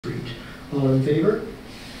All in favor?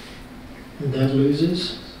 And that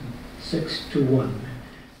loses 6-1.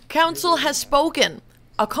 Council has spoken.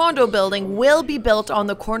 A condo building will be built on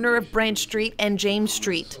the corner of Branch Street and James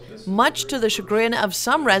Street, much to the chagrin of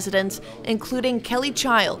some residents, including Kelly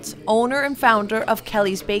Childs, owner and founder of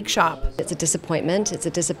Kelly's Bake Shop. It's a disappointment. It's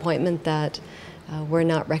a disappointment that we're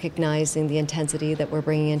not recognizing the intensity that we're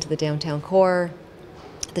bringing into the downtown core,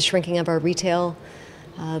 the shrinking of our retail,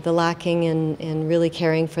 the lacking in really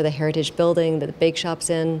caring for the heritage building that the bake shop's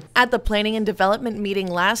in. At the Planning and Development meeting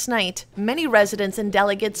last night, many residents and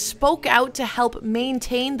delegates spoke out to help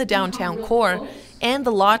maintain the downtown core and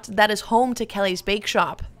the lot that is home to Kelly's Bake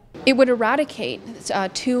Shop. It would eradicate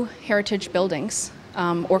two heritage buildings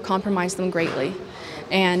or compromise them greatly.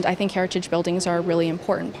 And I think heritage buildings are a really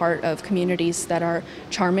important part of communities that are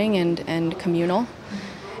charming and communal.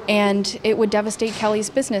 And it would devastate Kelly's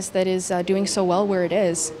business that is doing so well where it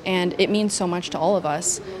is, and it means so much to all of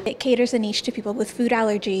us. It caters a niche to people with food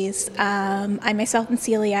allergies. I myself am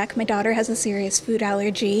celiac. My daughter has a serious food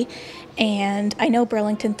allergy, and I know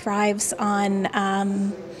Burlington thrives on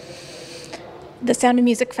the Sound of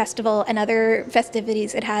Music Festival and other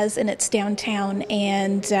festivities it has in its downtown,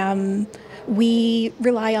 and we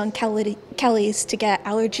rely on Kelly's to get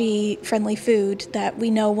allergy-friendly food that we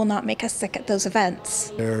know will not make us sick at those events.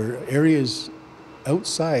 There are areas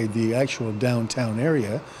outside the actual downtown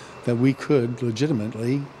area that we could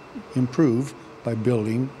legitimately improve by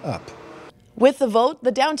building up. With the vote,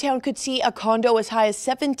 the downtown could see a condo as high as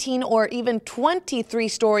 17 or even 23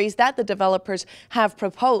 stories that the developers have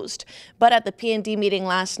proposed. But at the P&D meeting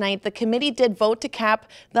last night, the committee did vote to cap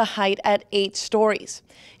the height at 8 stories.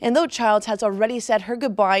 And though Childs has already said her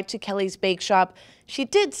goodbye to Kelly's Bake Shop, she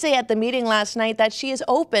did say at the meeting last night that she is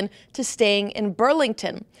open to staying in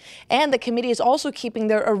Burlington. And the committee is also keeping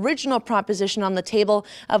their original proposition on the table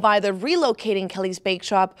of either relocating Kelly's Bake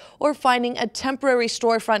Shop or finding a temporary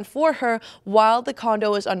storefront for her while the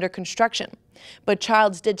condo is under construction. But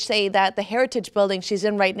Childs did say that the heritage building she's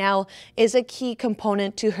in right now is a key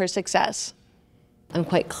component to her success. I'm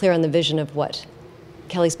quite clear on the vision of what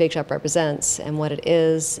Kelly's Bake Shop represents and what it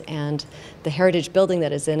is, and the heritage building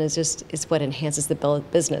that is in is what enhances the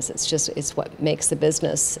business. It's what makes the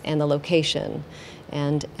business and the location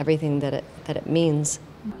and everything that it means.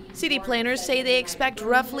 City planners say they expect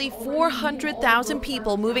roughly 400,000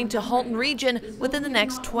 people moving to Halton region within the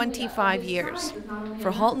next 25 years.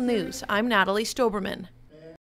 For Halton News, I'm Natalie Stoberman.